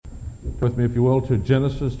With me, if you will, to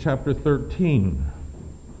Genesis chapter 13.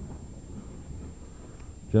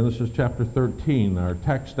 Genesis chapter 13. Our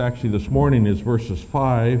text actually this morning is verses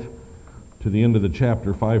 5 to the end of the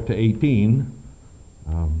chapter, 5 to 18.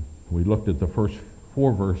 We looked at the first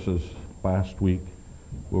 4 verses last week.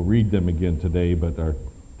 We'll read them again today, but our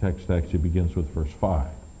text actually begins with verse 5.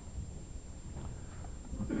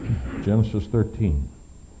 Genesis 13.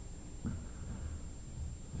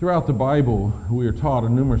 Throughout the Bible, we are taught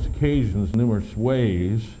on numerous occasions, numerous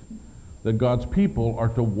ways, that God's people are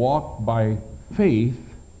to walk by faith,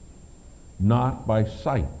 not by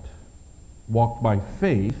sight. Walk by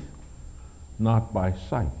faith, not by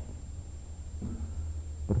sight.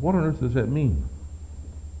 But what on earth does that mean?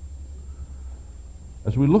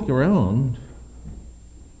 As we look around,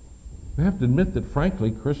 we have to admit that, frankly,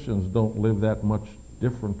 Christians don't live that much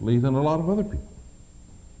differently than a lot of other people.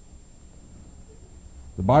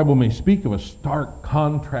 The Bible may speak of a stark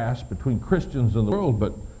contrast between Christians and the world,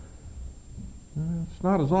 but it's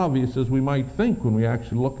not as obvious as we might think when we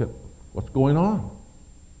actually look at what's going on.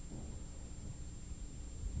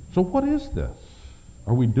 So what is this?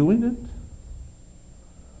 Are we doing it?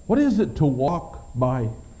 What is it to walk by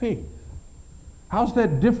faith? How's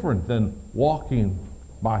that different than walking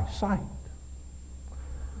by sight?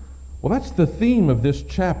 Well, that's the theme of this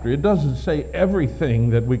chapter. It doesn't say everything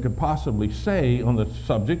that we could possibly say on the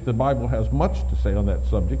subject. The Bible has much to say on that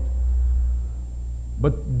subject.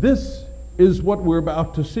 But this is what we're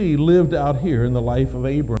about to see lived out here in the life of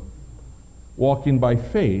Abram, walking by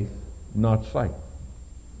faith, not sight.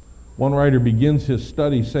 One writer begins his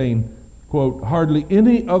study saying, quote, "Hardly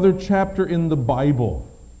any other chapter in the Bible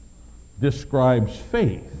describes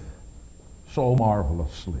faith so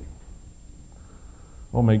marvelously."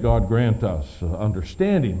 Oh, may God grant us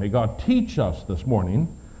understanding. May God teach us this morning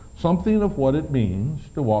something of what it means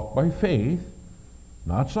to walk by faith,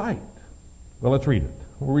 not sight. Well, let's read it.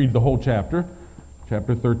 We'll read the whole chapter,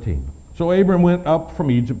 chapter 13. So Abram went up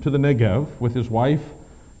from Egypt to the Negev with his wife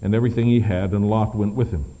and everything he had, and Lot went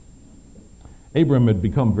with him. Abram had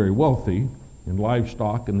become very wealthy in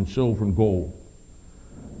livestock and in silver and gold.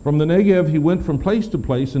 From the Negev he went from place to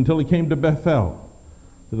place until he came to Bethel,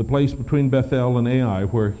 to the place between Bethel and Ai,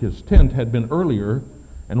 where his tent had been earlier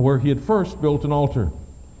and where he had first built an altar.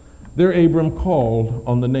 There Abram called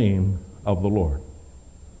on the name of the Lord.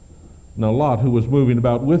 Now Lot, who was moving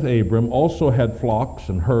about with Abram, also had flocks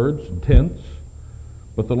and herds and tents,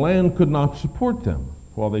 but the land could not support them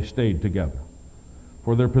while they stayed together,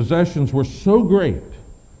 for their possessions were so great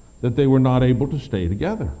that they were not able to stay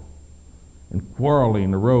together. And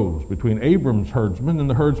quarreling arose between Abram's herdsmen and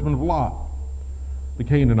the herdsmen of Lot. The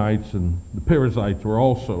Canaanites and the Perizzites were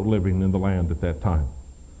also living in the land at that time.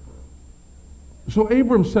 So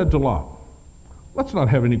Abram said to Lot, "Let's not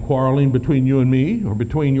have any quarreling between you and me, or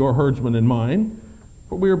between your herdsmen and mine,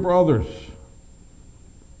 for we are brothers.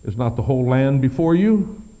 Is not the whole land before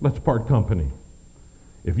you? Let's part company.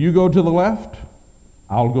 If you go to the left,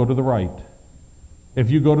 I'll go to the right. If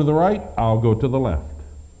you go to the right, I'll go to the left."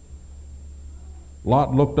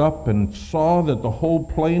 Lot looked up and saw that the whole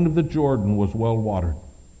plain of the Jordan was well watered,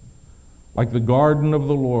 like the garden of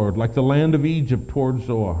the Lord, like the land of Egypt toward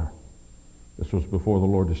Zoar. This was before the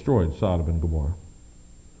Lord destroyed Sodom and Gomorrah.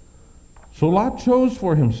 So Lot chose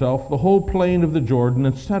for himself the whole plain of the Jordan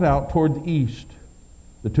and set out toward the east.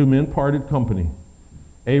 The two men parted company.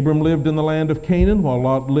 Abram lived in the land of Canaan, while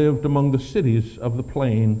Lot lived among the cities of the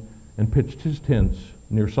plain and pitched his tents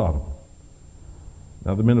near Sodom.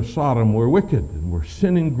 Now the men of Sodom were wicked and were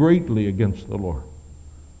sinning greatly against the Lord.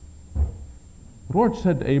 The Lord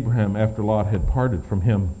said to Abraham after Lot had parted from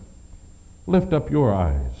him, "Lift up your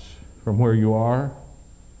eyes from where you are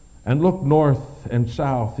and look north and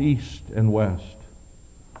south, east and west.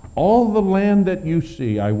 All the land that you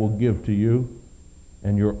see I will give to you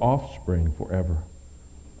and your offspring forever.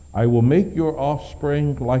 I will make your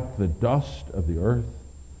offspring like the dust of the earth,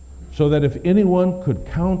 so that if anyone could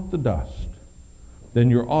count the dust, then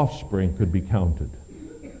your offspring could be counted.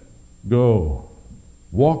 Go,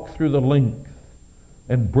 walk through the length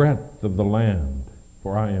and breadth of the land,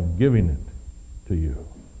 for I am giving it to you."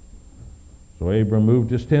 So Abram moved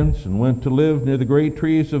his tents and went to live near the great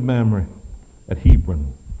trees of Mamre at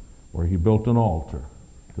Hebron, where he built an altar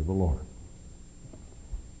to the Lord.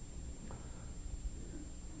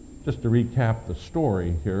 Just to recap the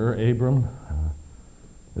story here, Abram,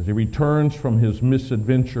 as he returns from his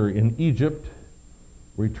misadventure in Egypt,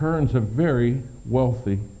 returns a very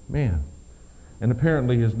wealthy man. And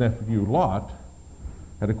apparently his nephew Lot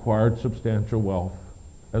had acquired substantial wealth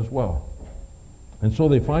as well. And so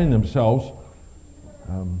they find themselves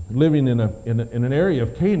living in an area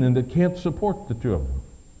of Canaan that can't support the two of them.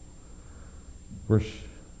 Verse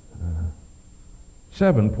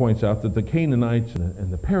 7 points out that the Canaanites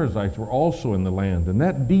and the Perizzites were also in the land, and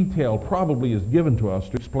that detail probably is given to us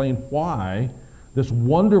to explain why this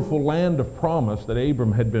wonderful land of promise that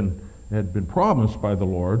Abram had been promised by the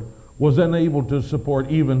Lord was unable to support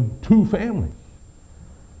even two families,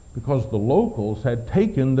 because the locals had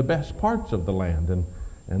taken the best parts of the land,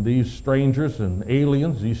 and these strangers and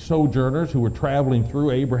aliens, these sojourners who were traveling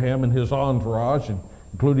through, Abraham and his entourage,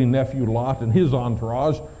 including nephew Lot and his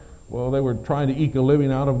entourage, well, they were trying to eke a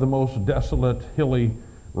living out of the most desolate, hilly,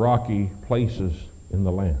 rocky places in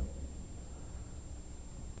the land.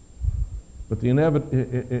 But the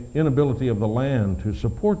inability of the land to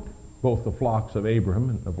support both the flocks of Abraham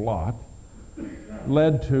and of Lot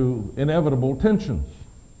led to inevitable tensions,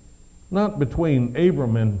 not between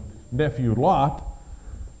Abram and nephew Lot,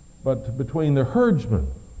 but between the herdsmen.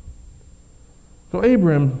 So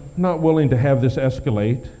Abram, not willing to have this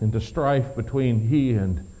escalate into strife between he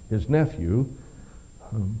and his nephew,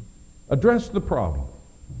 addressed the problem.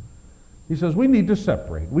 He says, we need to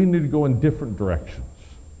separate. We need to go in different directions.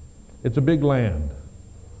 It's a big land.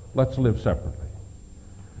 Let's live separately.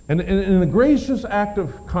 And in a gracious act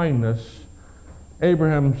of kindness,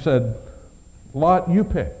 Abraham said, Lot, you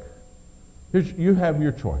pick. You have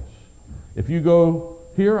your choice. If you go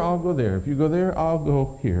here, I'll go there. If you go there, I'll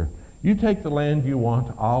go here. You take the land you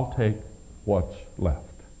want, I'll take what's left.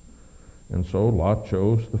 And so Lot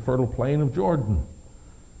chose the fertile plain of Jordan,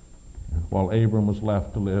 while Abram was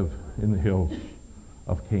left to live in the hills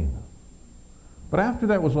of Canaan. But after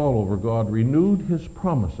that was all over, God renewed his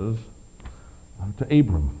promises to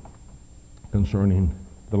Abram concerning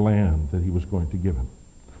the land that he was going to give him.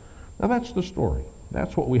 Now that's the story.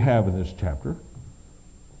 That's what we have in this chapter.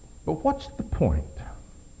 But what's the point?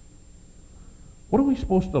 What are we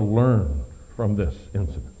supposed to learn from this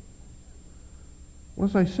incident? Well,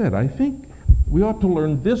 as I said, I think we ought to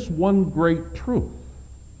learn this one great truth,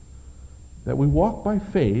 that we walk by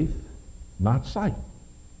faith, not sight.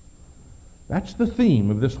 That's the theme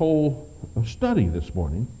of this whole study this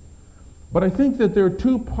morning. But I think that there are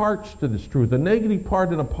two parts to this truth, a negative part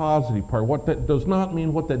and a positive part, what that does not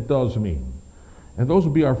mean, what that does mean. And those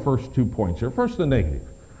will be our first 2 points here. First, the negative.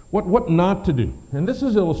 What not to do. And this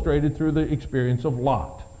is illustrated through the experience of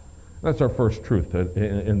Lot. That's our first truth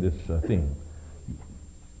in this theme.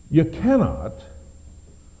 You cannot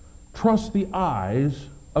trust the eyes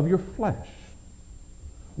of your flesh.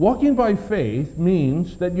 Walking by faith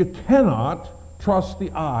means that you cannot trust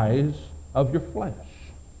the eyes of your flesh.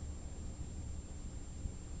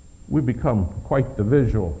 We've become quite the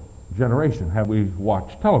visual generation. Have we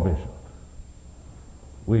watched television?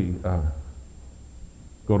 We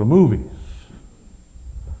go to movies.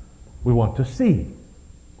 We want to see.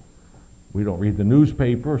 We don't read the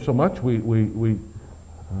newspaper so much. We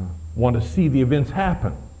want to see the events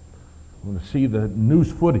happen. We want to see the news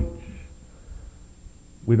footage.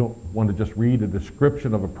 We don't want to just read a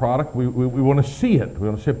description of a product. We want to see it. We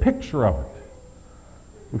want to see a picture of it.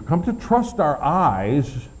 We've come to trust our eyes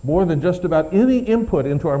more than just about any input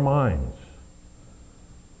into our minds.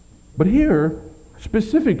 But here,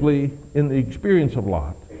 specifically in the experience of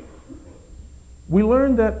Lot, we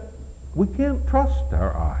learn that we can't trust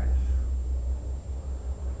our eyes.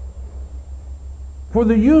 For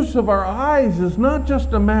the use of our eyes is not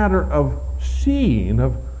just a matter of seeing,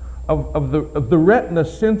 of the retina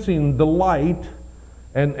sensing the light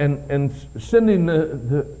and sending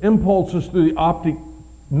the impulses through the optic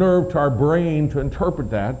nerve to our brain to interpret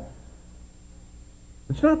that.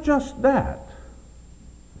 It's not just that.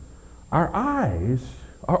 Our eyes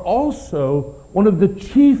are also one of the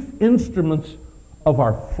chief instruments of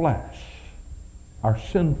our flesh, our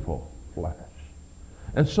sinful flesh.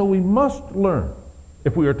 And so we must learn,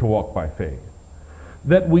 if we are to walk by faith,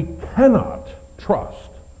 that we cannot trust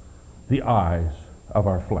the eyes of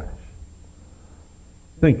our flesh.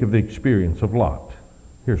 Think of the experience of Lot.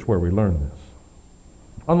 Here's where we learn this.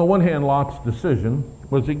 On the one hand, Lot's decision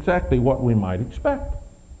was exactly what we might expect.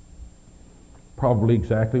 Probably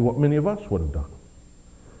exactly what many of us would have done.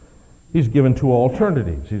 He's given two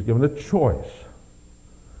alternatives. He's given a choice.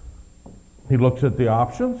 He looks at the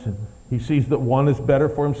options and he sees that one is better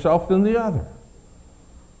for himself than the other.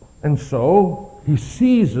 And so he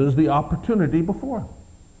seizes the opportunity before him.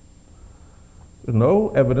 There's no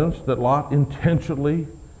evidence that Lot intentionally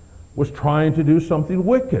was trying to do something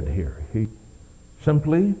wicked here. He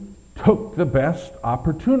simply took the best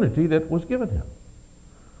opportunity that was given him.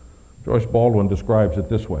 Joyce Baldwin describes it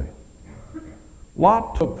this way.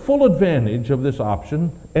 Lot took full advantage of this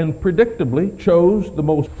option and predictably chose the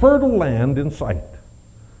most fertile land in sight.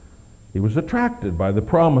 He was attracted by the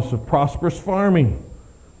promise of prosperous farming,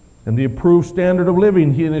 and the improved standard of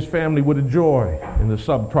living he and his family would enjoy in the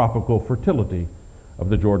subtropical fertility of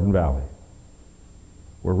the Jordan Valley.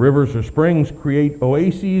 Where rivers or springs create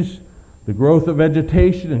oases, the growth of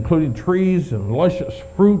vegetation, including trees and luscious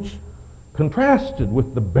fruits, contrasted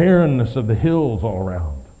with the barrenness of the hills all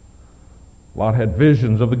around. Lot had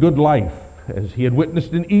visions of the good life as he had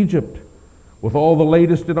witnessed in Egypt, with all the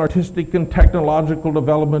latest in artistic and technological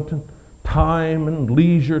development, and time and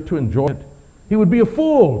leisure to enjoy it. He would be a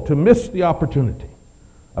fool to miss the opportunity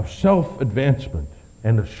of self-advancement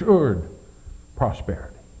and assured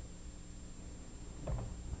prosperity.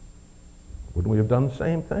 Wouldn't we have done the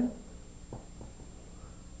same thing?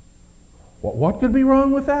 What could be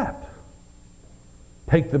wrong with that?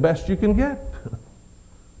 Take the best you can get.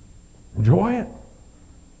 Enjoy it.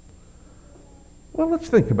 Well, let's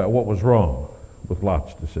think about what was wrong with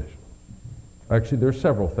Lot's decision. Actually, there are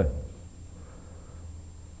several things.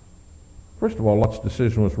 First of all, Lot's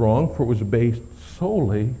decision was wrong, for it was based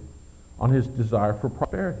solely on his desire for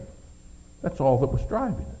prosperity. That's all that was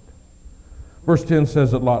driving it. Verse 10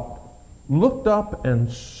 says that Lot looked up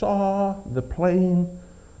and saw the plain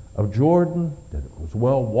of Jordan, that it was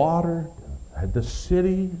well watered, had the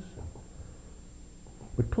cities.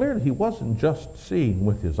 But clearly he wasn't just seeing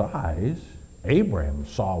with his eyes. Abraham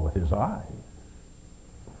saw with his eyes.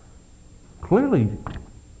 Clearly,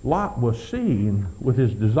 Lot was seeing with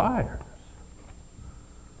his desires.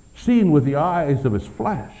 Seeing with the eyes of his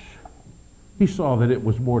flesh. He saw that it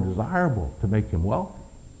was more desirable to make him wealthy.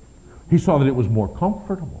 He saw that it was more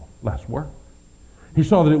comfortable, less work. He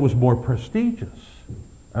saw that it was more prestigious,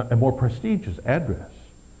 a more prestigious address.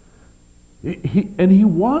 And he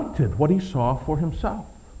wanted what he saw for himself.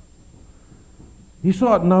 He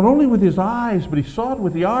saw it not only with his eyes, but he saw it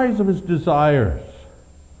with the eyes of his desires.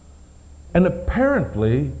 And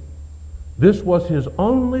apparently, this was his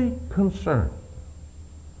only concern.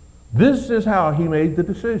 This is how he made the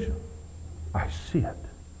decision. I see it.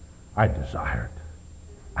 I desire it.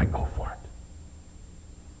 I go for it.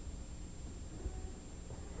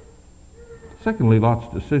 Secondly,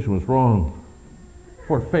 Lot's decision was wrong,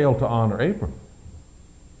 for it failed to honor Abram.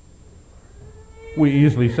 We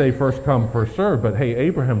easily say first come, first serve, but hey,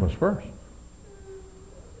 Abraham was first.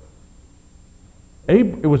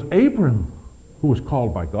 It was Abram who was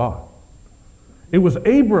called by God. It was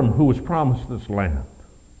Abram who was promised this land.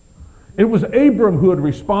 It was Abram who had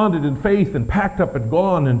responded in faith and packed up and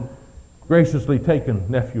gone and graciously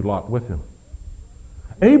taken nephew Lot with him.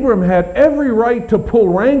 Abram had every right to pull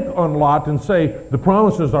rank on Lot and say, the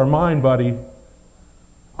promises are mine, buddy.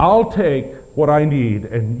 I'll take what I need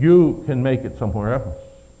and you can make it somewhere else.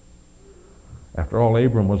 After all,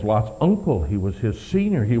 Abram was Lot's uncle. He was his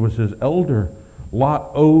senior. He was his elder.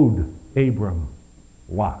 Lot owed Abram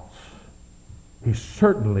lots. He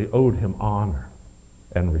certainly owed him honor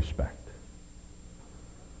and respect.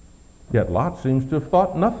 Yet Lot seems to have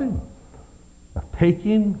thought nothing of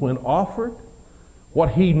taking, when offered,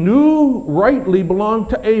 what he knew rightly belonged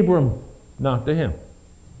to Abram, not to him.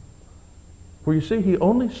 For you see, he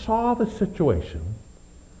only saw the situation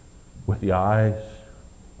with the eyes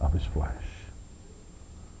of his flesh.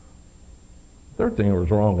 Third thing that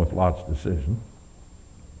was wrong with Lot's decision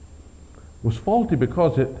was faulty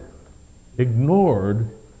because it ignored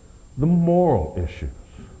the moral issues.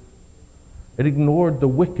 It ignored the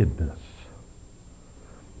wickedness.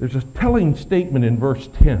 There's a telling statement in verse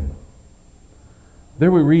 10.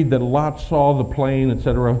 There we read that Lot saw the plain,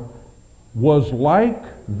 etc., was like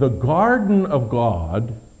the garden of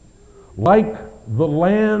God, like the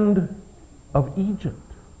land of Egypt.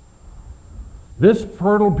 This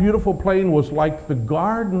fertile, beautiful plain was like the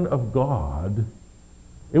garden of God.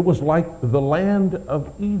 It was like the land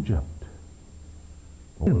of Egypt.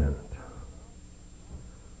 Wait a minute.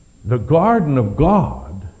 The garden of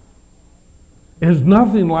God is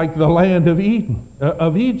nothing like the land of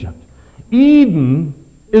Egypt. Eden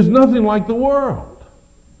is nothing like the world.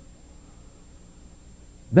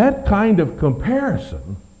 That kind of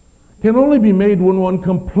comparison can only be made when one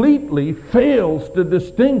completely fails to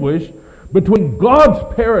distinguish between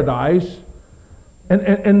God's paradise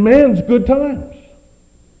and man's good times.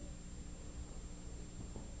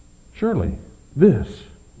 Surely, this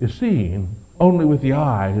is seen only with the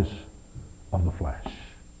eyes of the flesh. I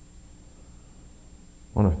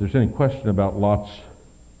wonder if there's any question about Lot's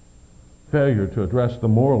failure to address the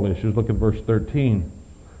moral issues. Look at verse 13.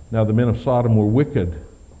 Now the men of Sodom were wicked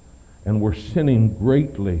and were sinning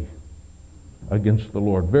greatly against the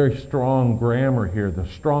Lord. Very strong grammar here, the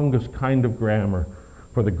strongest kind of grammar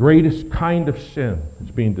for the greatest kind of sin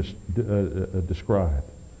is being described.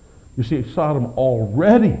 You see, Sodom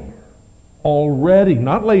already,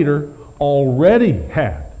 not later, already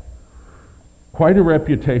had quite a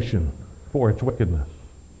reputation for its wickedness.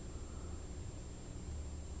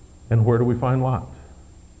 And where do we find Lot?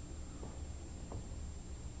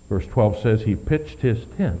 Verse 12 says he pitched his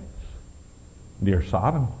tents near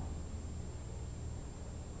Sodom.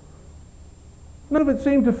 None of it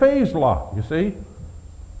seemed to faze Lot, you see.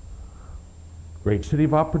 Great city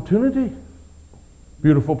of opportunity.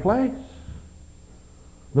 Beautiful place.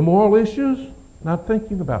 The moral issues, not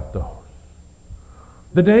thinking about those.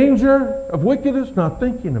 The danger of wickedness, not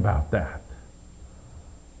thinking about that.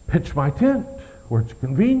 Pitch my tent where it's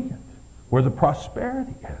convenient, where the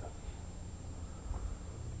prosperity is.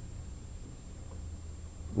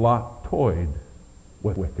 Lot toyed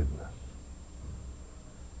with wickedness.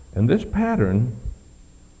 And this pattern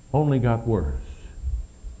only got worse.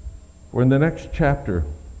 For in the next chapter,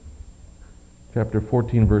 chapter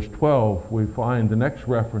 14, verse 12, we find the next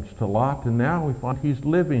reference to Lot, and now we find he's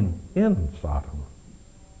living in Sodom.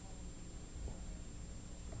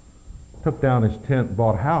 Took down his tent,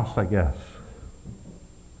 bought a house, I guess.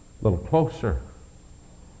 A little closer.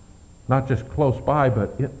 Not just close by,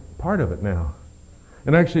 but part of it now.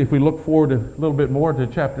 And actually, if we look forward a little bit more to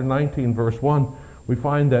chapter 19, verse 1, we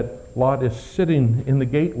find that Lot is sitting in the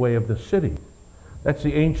gateway of the city. That's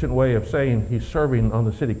the ancient way of saying he's serving on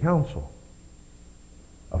the city council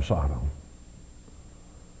of Sodom.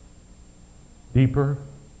 Deeper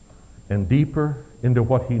and deeper into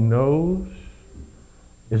what he knows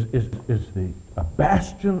is a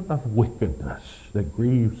bastion of wickedness that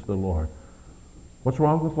grieves the Lord. What's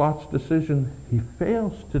wrong with Lot's decision? He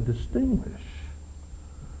fails to distinguish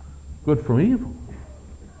good from evil.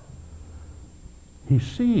 He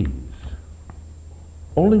sees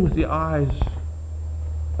only with the eyes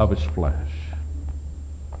of his flesh.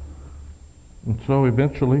 And so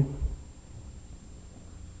eventually,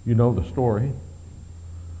 you know the story.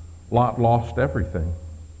 Lot lost everything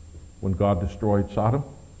when God destroyed Sodom.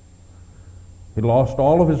 He lost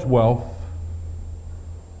all of his wealth.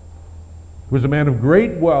 He was a man of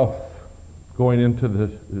great wealth going into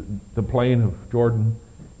the plain of Jordan.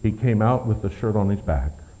 He came out with the shirt on his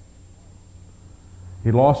back.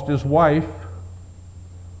 He lost his wife,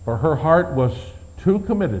 for her heart was too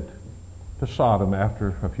committed to Sodom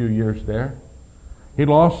after a few years there. He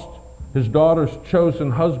lost his daughter's chosen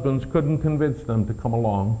husbands, couldn't convince them to come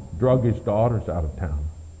along, drug his daughters out of town.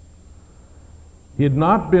 He had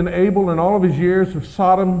not been able in all of his years of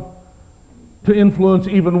Sodom to influence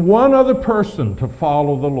even one other person to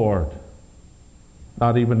follow the Lord,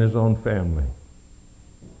 not even his own family.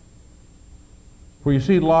 For you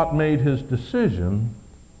see, Lot made his decision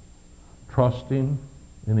trusting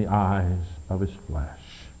in the eyes of his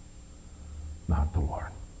flesh, not the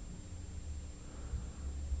Lord.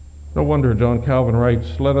 No wonder John Calvin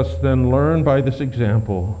writes, "Let us then learn by this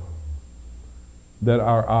example that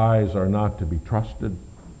our eyes are not to be trusted,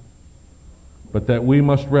 but that we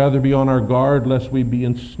must rather be on our guard lest we be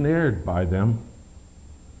ensnared by them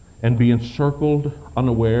and be encircled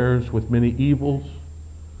unawares with many evils,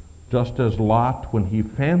 just as Lot, when he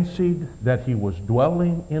fancied that he was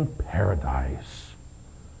dwelling in paradise,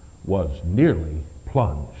 was nearly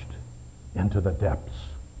plunged into the depths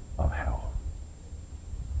of hell."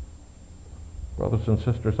 Brothers and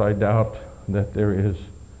sisters, I doubt that there has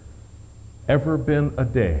ever been a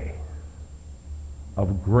day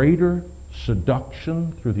of greater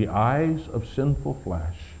seduction through the eyes of sinful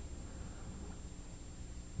flesh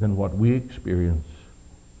than what we experience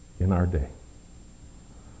in our day.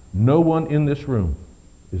 No one in this room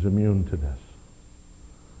is immune to this.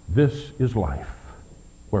 This is life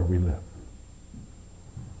where we live.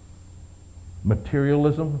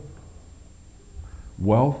 Materialism,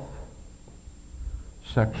 wealth,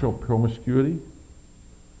 sexual promiscuity,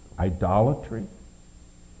 idolatry,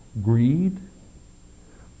 greed,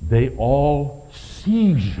 they all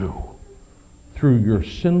seize you through your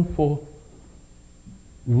sinful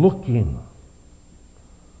looking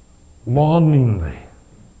longingly,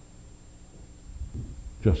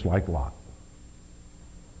 just like Lot.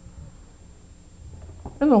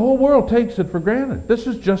 And the whole world takes it for granted. This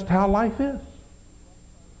is just how life is.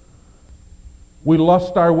 We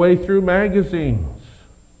lust our way through magazines.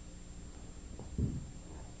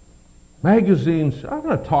 Magazines, I'm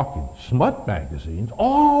not talking smut magazines,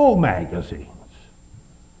 all magazines,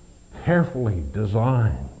 carefully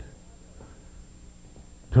designed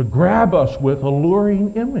to grab us with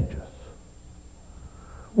alluring images.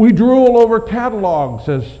 We drool over catalogs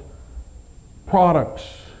as products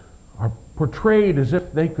are portrayed as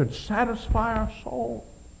if they could satisfy our soul.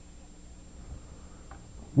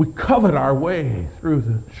 We covet our way through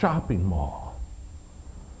the shopping mall.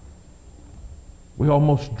 We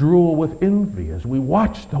almost drool with envy as we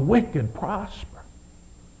watch the wicked prosper.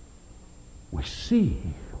 We see,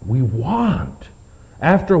 we want.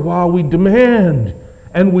 After a while we demand,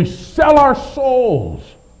 and we sell our souls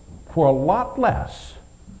for a lot less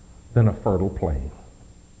than a fertile plain.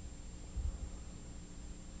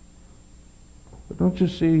 But don't you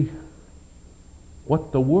see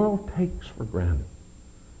what the world takes for granted,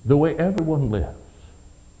 the way everyone lives,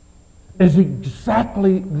 is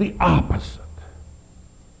exactly the opposite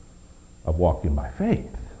of walking by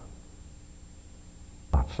faith,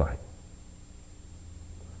 not sight.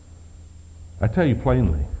 I tell you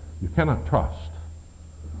plainly, you cannot trust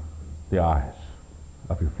the eyes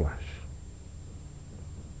of your flesh.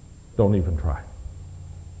 Don't even try.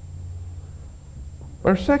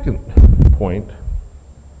 Our second point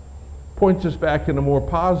points us back in a more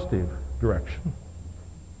positive direction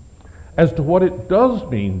as to what it does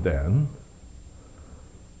mean then,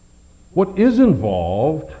 what is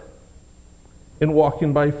involved in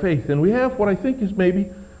walking by faith. And we have what I think is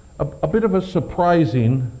maybe a bit of a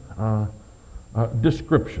surprising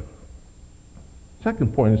description.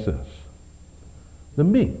 Second point is this: the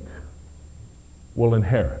meek will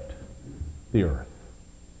inherit the earth.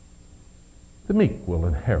 The meek will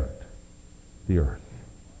inherit the earth.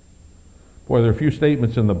 Boy, there are a few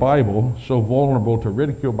statements in the Bible so vulnerable to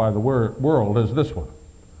ridicule by the world as this one.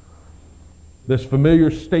 This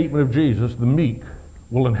familiar statement of Jesus, the meek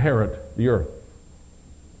will inherit the earth.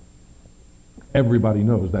 Everybody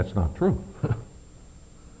knows that's not true.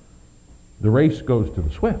 The race goes to the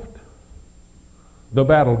swift. The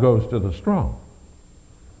battle goes to the strong.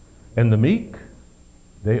 And the meek,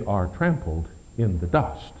 they are trampled in the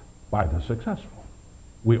dust by the successful.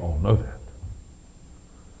 We all know that.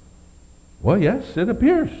 Well, yes, it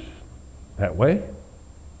appears that way.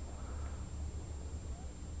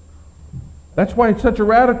 That's why it's such a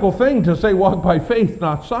radical thing to say walk by faith,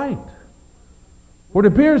 not sight. For it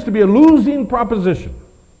appears to be a losing proposition.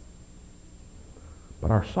 But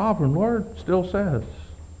our sovereign Lord still says,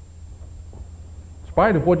 in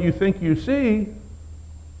spite of what you think you see,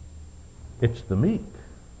 it's the meek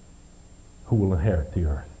who will inherit the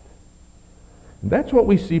earth. And that's what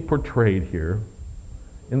we see portrayed here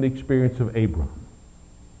in the experience of Abram.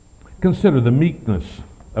 Consider the meekness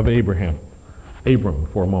of Abram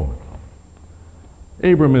for a moment.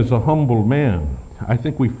 Abram is a humble man. I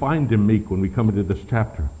think we find him meek when we come into this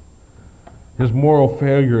chapter. His moral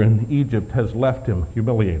failure in Egypt has left him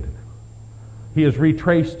humiliated. He has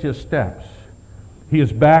retraced his steps. He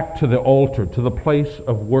is back to the altar, to the place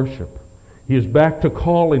of worship. He is back to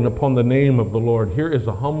calling upon the name of the Lord. Here is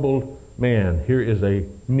a humble man. Here is a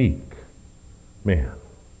meek man.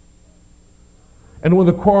 And when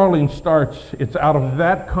the quarreling starts, it's out of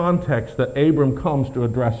that context that Abram comes to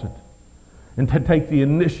address it and to take the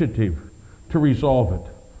initiative to resolve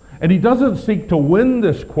it. And he doesn't seek to win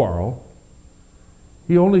this quarrel.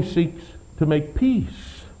 He only seeks to make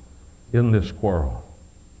peace in this quarrel.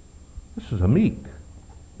 This is a meek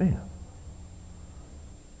man.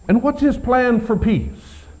 And what's his plan for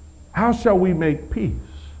peace? How shall we make peace?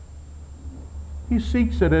 He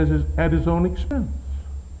seeks it at his own expense.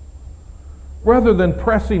 Rather than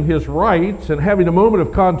pressing his rights and having a moment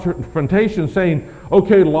of confrontation saying,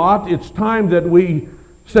 okay, Lot, it's time that we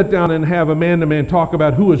sit down and have a man-to-man talk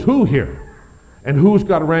about who is who here and who's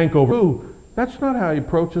got rank over who. That's not how he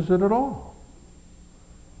approaches it at all.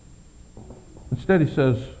 Instead, he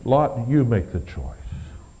says, Lot, you make the choice.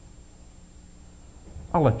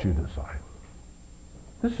 I'll let you decide.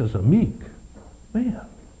 This is a meek man.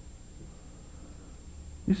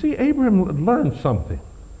 You see, Abraham learned something,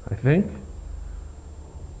 I think.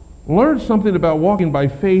 Learned something about walking by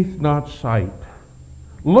faith, not sight.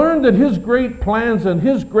 Learned that his great plans and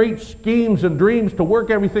his great schemes and dreams to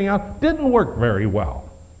work everything out didn't work very well.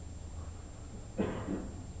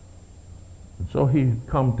 And so he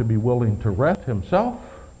come to be willing to rest himself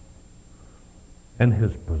and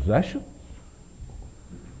his possessions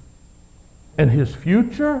and his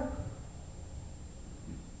future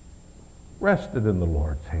rested in the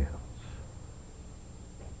Lord's hands.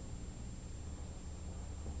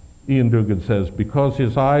 Ian Dugan says, because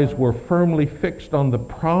his eyes were firmly fixed on the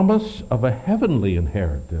promise of a heavenly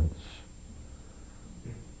inheritance,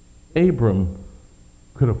 Abram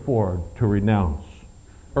could afford to renounce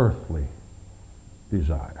earthly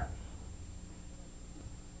desires.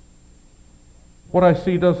 What I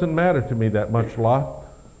see doesn't matter to me that much, Lot.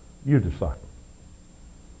 You decide.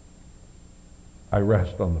 I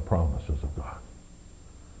rest on the promises of God.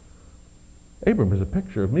 Abram is a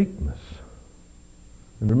picture of meekness.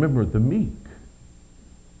 And remember, the meek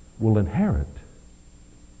will inherit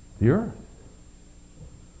the earth.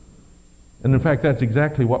 And in fact, that's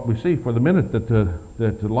exactly what we see. For the minute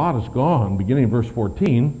that Lot is gone, beginning in verse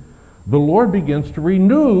 14, the Lord begins to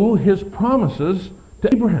renew his promises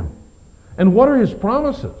to Abraham. And what are his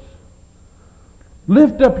promises?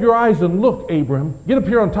 Lift up your eyes and look, Abraham. Get up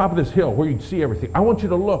here on top of this hill where you can see everything. I want you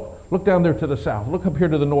to look. Look down there to the south. Look up here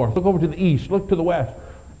to the north. Look over to the east. Look to the west.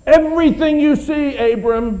 Everything you see,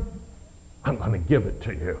 Abram, I'm going to give it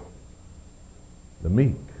to you. The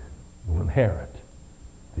meek will inherit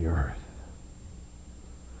the earth.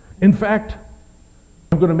 In fact,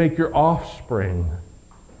 I'm going to make your offspring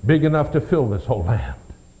big enough to fill this whole land.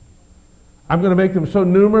 I'm going to make them so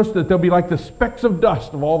numerous that they'll be like the specks of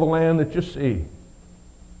dust of all the land that you see.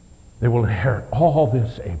 They will inherit all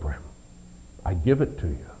this, Abraham. I give it to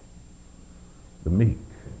you. The meek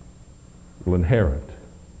will inherit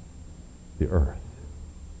the earth.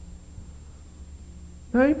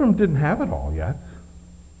 Now, Abram didn't have it all yet.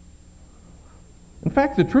 In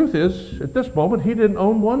fact, the truth is, at this moment, he didn't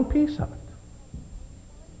own one piece of it.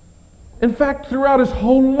 In fact, throughout his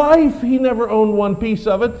whole life, he never owned one piece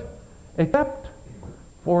of it, except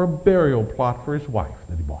for a burial plot for his wife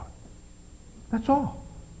that he bought. That's all.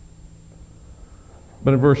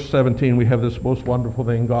 But in verse 17, we have this most wonderful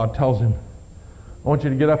thing. God tells him, I want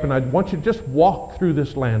you to get up and I want you to just walk through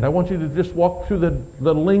this land. I want you to just walk through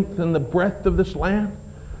the length and the breadth of this land.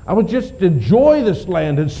 I would just enjoy this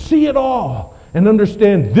land and see it all and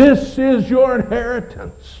understand this is your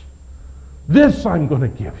inheritance. This I'm going to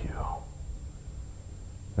give you.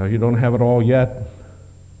 Now, you don't have it all yet,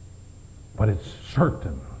 but it's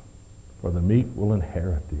certain, for the meek will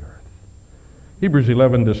inherit the earth. Hebrews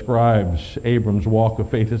 11 describes Abram's walk of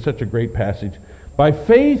faith. It's such a great passage. By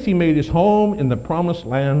faith he made his home in the promised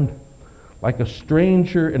land. Like a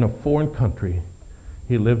stranger in a foreign country,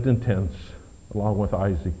 he lived in tents along with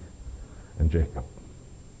Isaac and Jacob.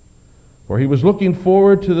 For he was looking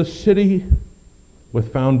forward to the city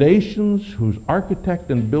with foundations, whose architect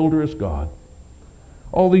and builder is God.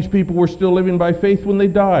 All these people were still living by faith when they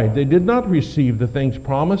died. They did not receive the things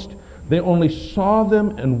promised. They only saw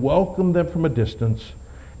them and welcomed them from a distance,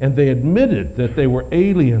 and they admitted that they were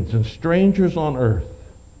aliens and strangers on earth.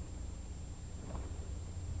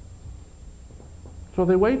 So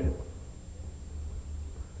they waited.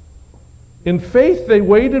 In faith, they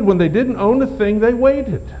waited. When they didn't own a thing, they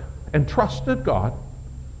waited and trusted God,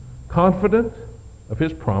 confident of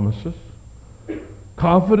his promises,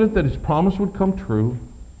 confident that his promise would come true,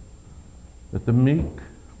 that the meek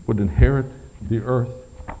would inherit the earth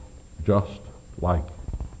just like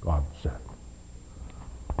God said.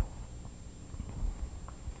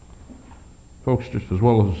 Folks, just as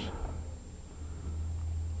well as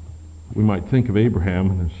we might think of Abraham,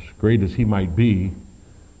 and as great as he might be,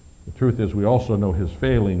 the truth is we also know his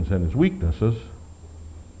failings and his weaknesses.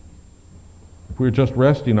 If we're just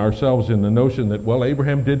resting ourselves in the notion that, well,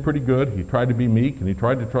 Abraham did pretty good, he tried to be meek, and he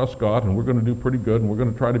tried to trust God, and we're going to do pretty good, and we're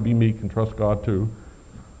going to try to be meek and trust God too.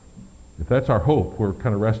 If that's our hope, we're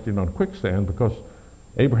kind of resting on quicksand, because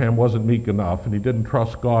Abraham wasn't meek enough, and he didn't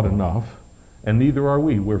trust God enough, and neither are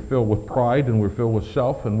we. We're filled with pride, and we're filled with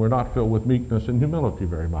self, and we're not filled with meekness and humility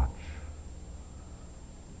very much.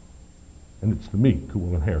 And it's the meek who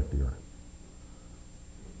will inherit the earth.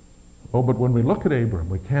 Oh, but when we look at Abram,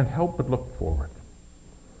 we can't help but look forward.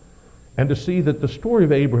 And to see that the story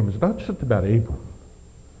of Abram is not just about Abram.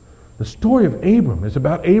 The story of Abram is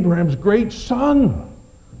about Abraham's great son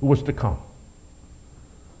who was to come.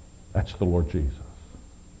 That's the Lord Jesus.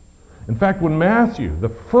 In fact, when Matthew, the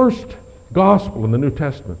first gospel in the New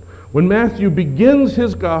Testament, when Matthew begins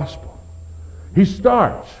his gospel, he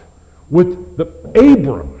starts with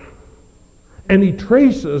Abram, and he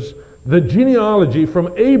traces the genealogy from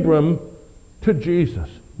Abram to Jesus.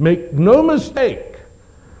 Make no mistake,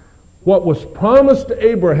 what was promised to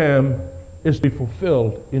Abraham is to be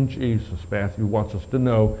fulfilled in Jesus. Matthew wants us to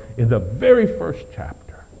know in the very first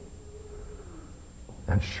chapter.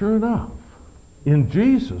 And sure enough, in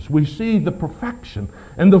Jesus we see the perfection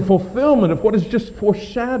and the fulfillment of what is just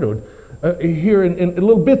foreshadowed here in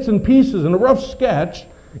little bits and pieces, in a rough sketch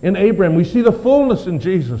in Abraham. We see the fullness in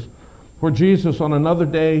Jesus. For Jesus on another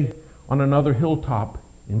day, on another hilltop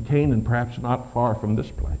in Canaan, perhaps not far from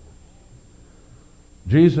this place,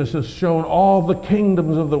 Jesus has shown all the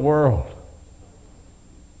kingdoms of the world.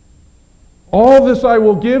 All this I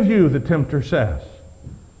will give you, the tempter says,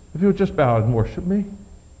 if you'll just bow and worship me.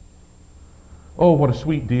 Oh, what a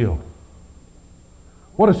sweet deal.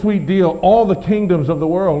 What a sweet deal. All the kingdoms of the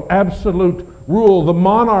world, absolute rule, the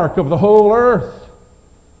monarch of the whole earth,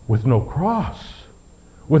 with no cross,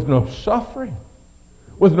 with no suffering,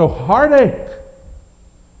 with no heartache.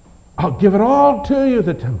 I'll give it all to you,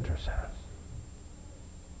 the tempter says.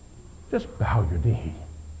 just bow your knee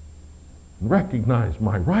and recognize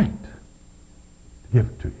my right to give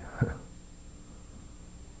it to you.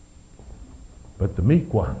 But the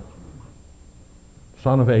meek one,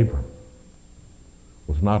 son of Abram,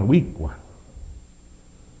 was not a weak one.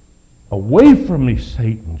 Away from me,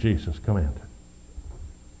 Satan, Jesus commanded.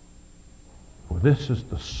 For this is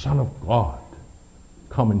the Son of God,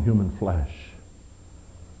 come in human flesh.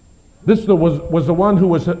 This was the one who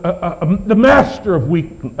was the master of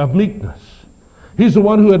meekness. He's the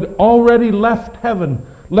one who had already left heaven,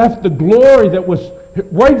 left the glory that was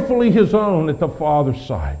rightfully his own at the Father's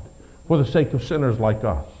side for the sake of sinners like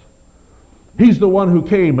us. He's the one who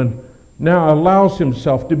came and now allows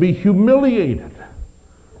himself to be humiliated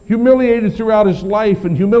throughout his life,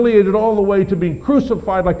 and humiliated all the way to being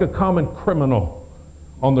crucified like a common criminal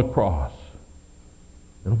on the cross.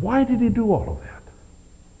 And why did he do all of that?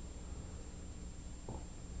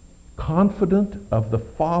 Confident of the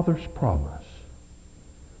Father's promise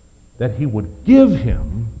that he would give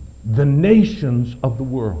him the nations of the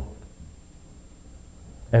world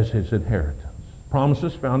as his inheritance.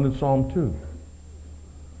 Promises found in Psalm 2.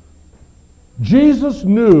 Jesus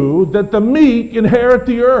knew that the meek inherit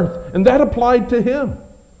the earth, and that applied to him.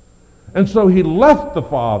 And so he left the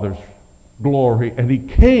Father's glory, and he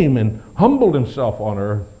came and humbled himself on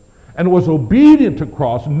earth, and was obedient to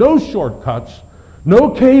cross, no shortcuts,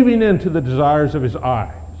 no caving in to the desires of his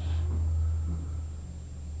eyes.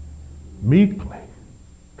 Meekly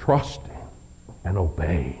trusting and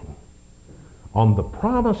obeying on the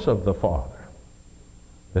promise of the Father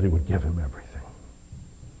that he would give him everything.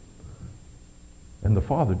 And the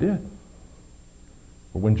Father did.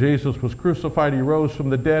 For when Jesus was crucified, he rose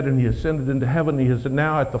from the dead and he ascended into heaven. He is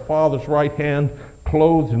now at the Father's right hand,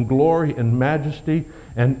 clothed in glory and majesty,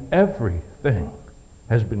 and everything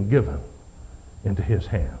has been given into his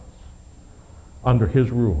hands. Under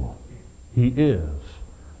his rule, he is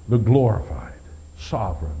the glorified,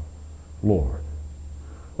 sovereign Lord.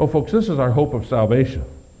 Oh, folks, this is our hope of salvation.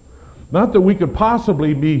 Not that we could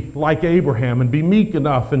possibly be like Abraham and be meek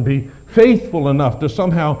enough and be faithful enough to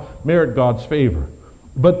somehow merit God's favor,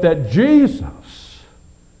 but that Jesus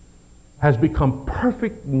has become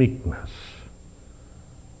perfect meekness,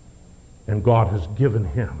 and God has given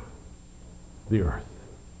him the earth,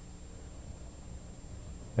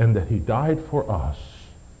 and that he died for us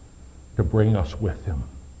to bring us with him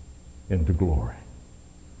into glory.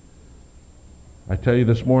 I tell you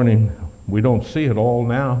this morning, we don't see it all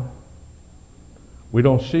now. We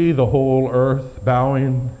don't see the whole earth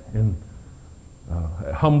bowing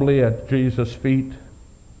humbly at Jesus' feet,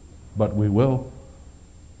 but we will.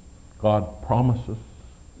 God promises.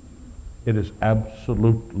 It is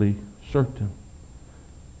absolutely certain.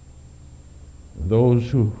 Those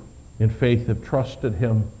who in faith have trusted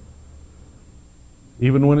him,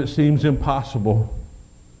 even when it seems impossible,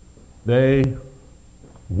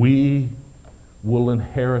 we will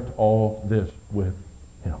inherit all this with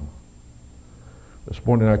him. This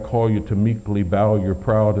morning I call you to meekly bow your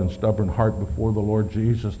proud and stubborn heart before the Lord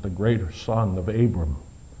Jesus, the greater Son of Abram,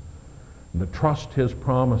 and to trust his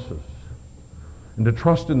promises, and to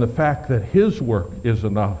trust in the fact that his work is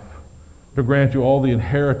enough to grant you all the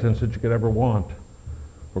inheritance that you could ever want.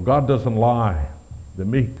 For God doesn't lie. The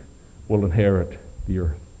meek will inherit the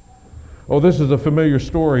earth. Oh, this is a familiar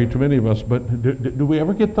story to many of us, but do we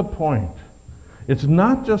ever get the point? It's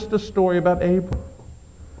not just a story about Abram.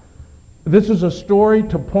 This is a story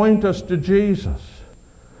to point us to Jesus.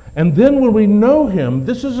 And then when we know him,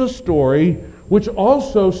 this is a story which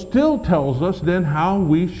also still tells us then how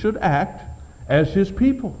we should act as his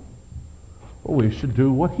people. Well, we should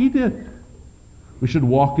do what he did. We should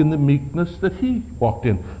walk in the meekness that he walked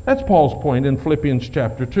in. That's Paul's point in Philippians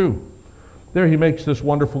chapter 2. There he makes this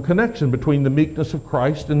wonderful connection between the meekness of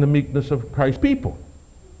Christ and the meekness of Christ's people.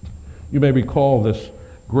 You may recall this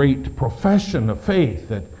great profession of faith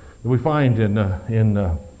that we find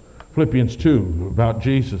in Philippians 2 about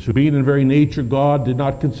Jesus, who being in very nature God, did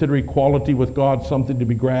not consider equality with God something to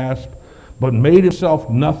be grasped, but made himself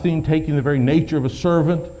nothing, taking the very nature of a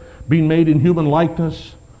servant, being made in human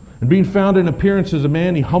likeness, and being found in appearance as a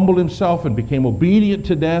man, he humbled himself and became obedient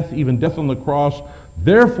to death, even death on the cross.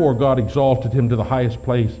 Therefore God exalted him to the highest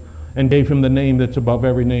place and gave him the name that's above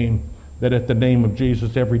every name, that at the name of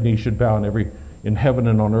Jesus every knee should bow, and in heaven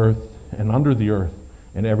and on earth and under the earth,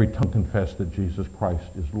 and every tongue confess that Jesus Christ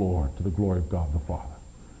is Lord, to the glory of God the Father.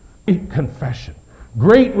 Great confession,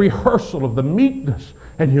 great rehearsal of the meekness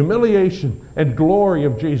and humiliation and glory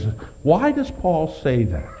of Jesus. Why does Paul say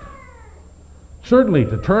that? Certainly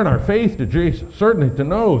to turn our faith to Jesus, certainly to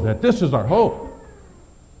know that this is our hope.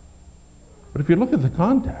 But if you look at the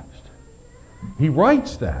context, he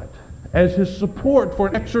writes that as his support for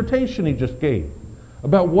an exhortation he just gave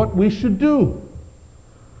about what we should do.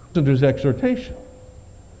 Listen to his exhortation.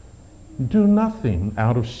 Do nothing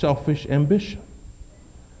out of selfish ambition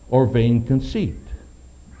or vain conceit,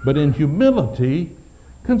 but in humility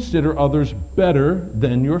consider others better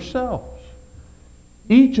than yourselves.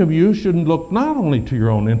 Each of you should look not only to your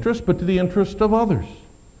own interest, but to the interest of others.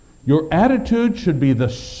 Your attitude should be the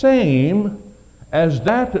same as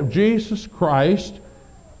that of Jesus Christ.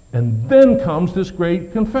 And then comes this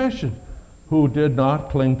great confession, who did not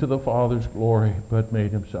cling to the Father's glory, but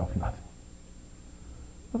made himself nothing.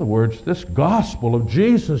 In other words, this gospel of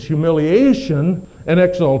Jesus' humiliation and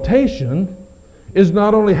exaltation is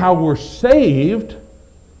not only how we're saved,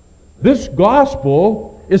 this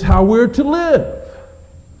gospel is how we're to live.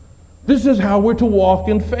 This is how we're to walk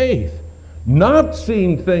in faith. Not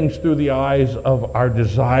seeing things through the eyes of our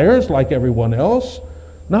desires like everyone else,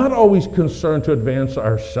 not always concerned to advance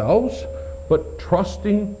ourselves, but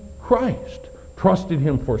trusting Christ. Trusting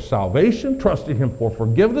him for salvation, trusting him for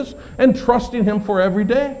forgiveness, and trusting him for every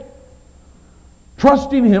day.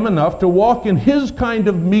 Trusting him enough to walk in his kind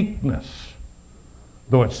of meekness,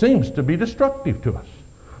 though it seems to be destructive to us.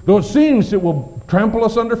 Though it seems it will trample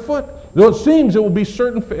us underfoot. Though it seems it will be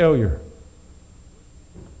certain failure.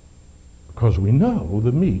 Because we know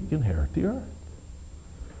the meek inherit the earth.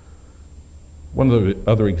 One of the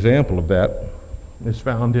other example of that is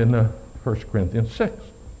found in 1 Corinthians 6.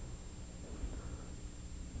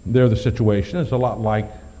 There the situation is a lot like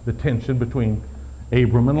the tension between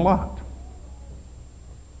Abram and Lot.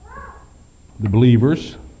 The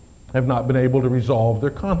believers have not been able to resolve their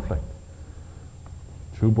conflict.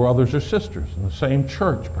 Two brothers or sisters in the same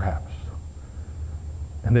church, perhaps.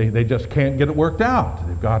 And they just can't get it worked out.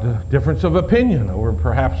 They've got a difference of opinion over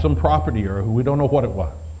perhaps some property, or we don't know what it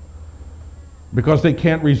was. Because they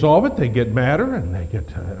can't resolve it, they get madder and they get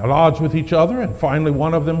at odds with each other, and finally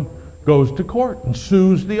one of them goes to court and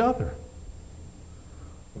sues the other.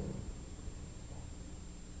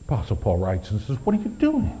 Apostle Paul writes and says, what are you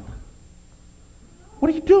doing?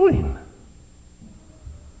 What are you doing?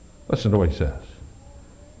 Listen to what he says.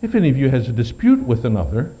 If any of you has a dispute with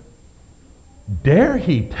another, dare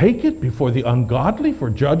he take it before the ungodly for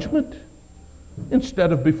judgment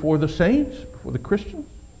instead of before the saints, before the Christians?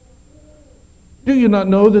 Do you not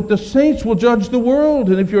know that the saints will judge the world?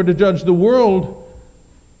 And if you're to judge the world,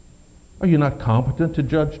 are you not competent to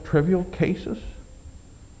judge trivial cases?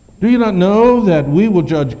 Do you not know that we will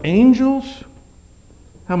judge angels?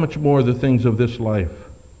 How much more the things of this life?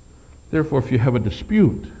 Therefore, if you have a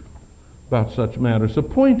dispute about such matters,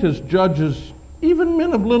 appoint as judges even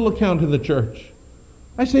men of little account in the church.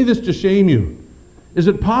 I say this to shame you. Is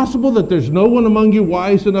it possible that there's no one among you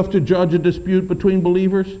wise enough to judge a dispute between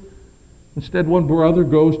believers? Instead, one brother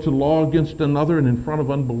goes to law against another and in front of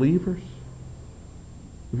unbelievers.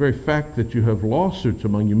 The very fact that you have lawsuits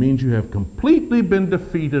among you means you have completely been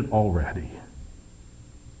defeated already.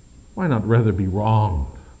 Why not rather be wronged?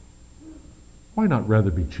 Why not rather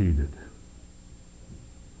be cheated?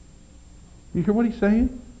 You hear what he's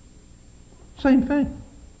saying? Same thing.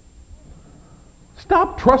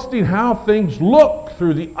 Stop trusting how things look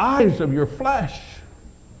through the eyes of your flesh.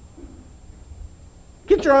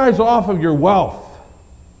 Get your eyes off of your wealth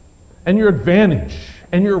and your advantage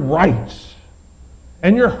and your rights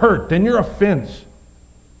and your hurt and your offense.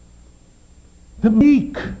 The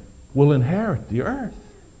meek will inherit the earth.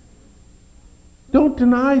 Don't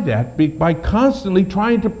deny that by constantly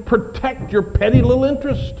trying to protect your petty little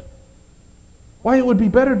interest. Why, it would be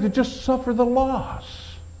better to just suffer the loss.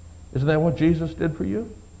 Isn't that what Jesus did for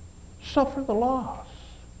you? Suffer the loss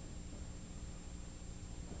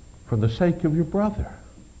for the sake of your brother.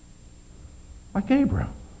 Like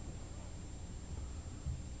Abraham.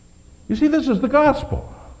 You see, this is the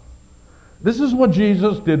gospel. This is what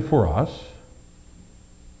Jesus did for us.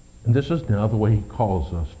 And this is now the way he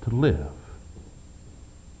calls us to live.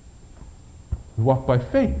 We walk by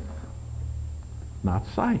faith, not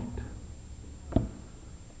sight.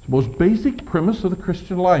 It's the most basic premise of the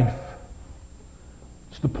Christian life.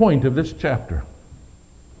 It's the point of this chapter.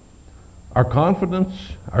 Our confidence,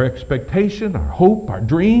 our expectation, our hope, our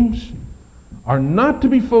dreams are not to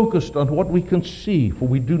be focused on what we can see, for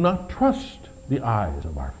we do not trust the eyes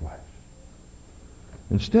of our flesh.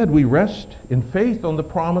 Instead, we rest in faith on the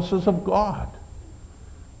promises of God.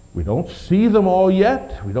 We don't see them all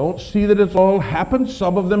yet. We don't see that it's all happened.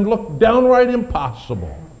 Some of them look downright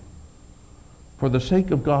impossible. For the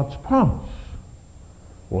sake of God's promise,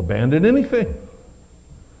 we'll abandon anything.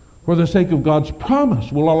 For the sake of God's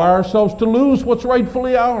promise, we'll allow ourselves to lose what's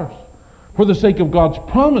rightfully ours. For the sake of God's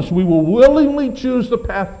promise, we will willingly choose the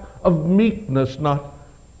path of meekness, not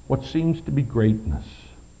what seems to be greatness.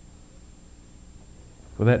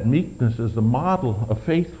 For that meekness is the model of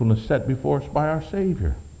faithfulness set before us by our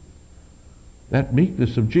Savior. That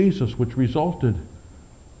meekness of Jesus which resulted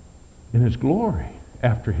in his glory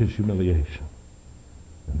after his humiliation.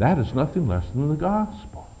 And that is nothing less than the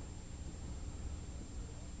gospel.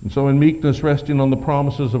 And so in meekness, resting on the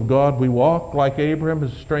promises of God, we walk like Abraham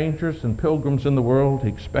as strangers and pilgrims in the world,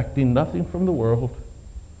 expecting nothing from the world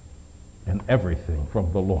and everything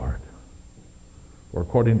from the Lord. For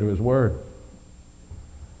according to his word,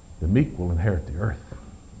 the meek will inherit the earth.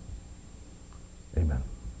 Amen.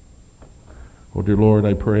 Oh, dear Lord,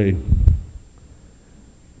 I pray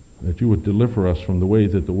that you would deliver us from the way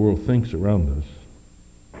that the world thinks around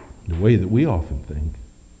us, the way that we often think.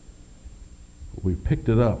 We've picked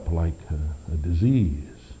it up like a disease.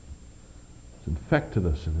 It's infected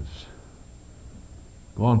us, and it's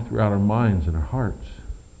gone throughout our minds and our hearts.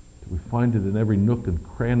 We find it in every nook and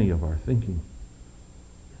cranny of our thinking.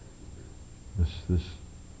 This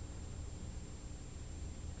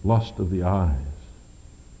lust of the eyes,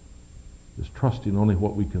 this trusting only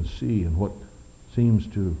what we can see and what seems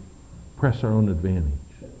to press our own advantage.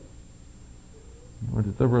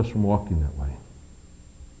 Lord, deliver us from walking that way.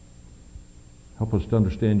 Help us to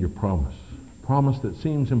understand your promise that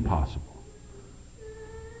seems impossible,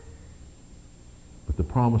 but the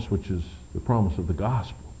promise which is the promise of the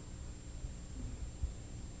gospel.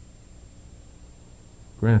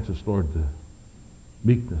 Grant us, Lord, the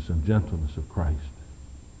meekness and gentleness of Christ.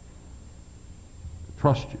 To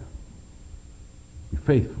trust you, be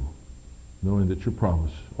faithful, knowing that your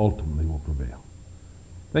promise ultimately will prevail.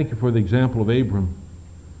 Thank you for the example of Abram,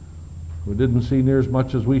 who didn't see near as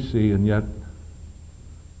much as we see, and yet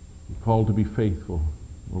he called to be faithful.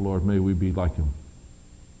 Oh Lord, may we be like him.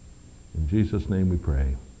 In Jesus' name we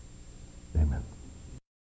pray. Amen.